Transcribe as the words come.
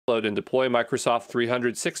download and deploy Microsoft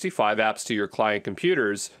 365 apps to your client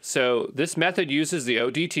computers. So this method uses the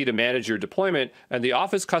ODT to manage your deployment and the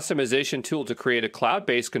Office customization tool to create a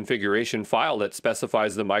cloud-based configuration file that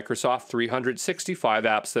specifies the Microsoft 365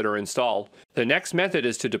 apps that are installed. The next method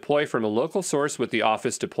is to deploy from a local source with the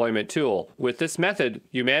Office deployment tool. With this method,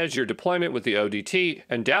 you manage your deployment with the ODT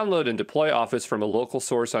and download and deploy Office from a local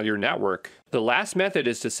source on your network. The last method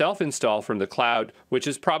is to self-install from the cloud, which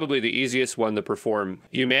is probably the easiest one to perform.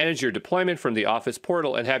 You manage your deployment from the Office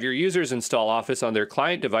portal and have your users install Office on their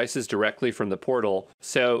client devices directly from the portal.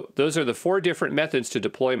 So those are the 4 different methods to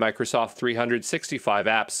deploy Microsoft 365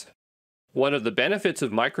 apps. One of the benefits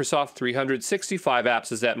of Microsoft 365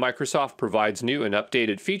 apps is that Microsoft provides new and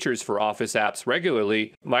updated features for Office apps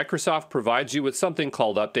regularly. Microsoft provides you with something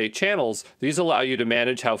called update channels. These allow you to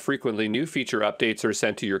manage how frequently new feature updates are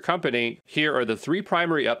sent to your company. Here are the 3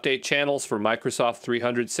 primary update channels for Microsoft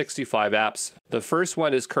 365 apps. The first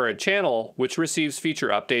one is Current Channel, which receives feature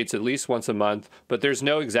updates at least once a month, but there's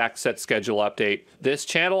no exact set schedule update. This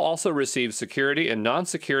channel also receives security and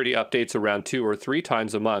non-security updates around 2 or 3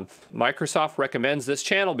 times a month. Microsoft recommends this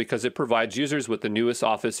channel because it provides users with the newest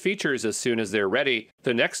Office features as soon as they're ready.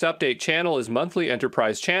 The next update channel is Monthly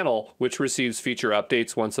Enterprise Channel, which receives feature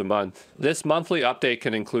updates once a month. This monthly update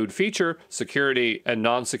can include feature, security, and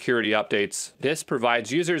non-security updates. This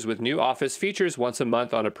provides users with new Office features once a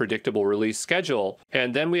month on a predictable release schedule.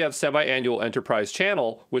 And then we have Semi-Annual Enterprise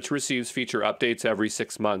Channel, which receives feature updates every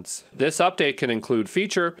 6 months. This update can include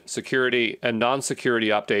feature, security, and non-security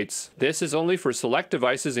updates. This is only for select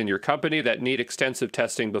devices in your company that need extensive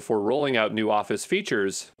testing before rolling out new Office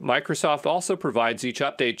features. Microsoft also provides each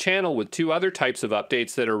update channel with 2 other types of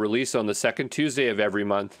updates that are released on the second Tuesday of every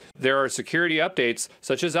month. There are security updates,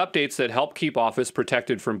 such as updates that help keep Office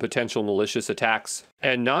protected from potential malicious attacks.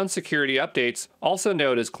 And non-security updates, also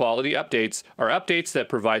known as quality updates, are updates that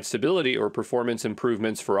provide stability or performance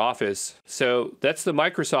improvements for Office. So that's the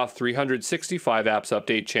Microsoft 365 apps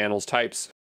update channels types.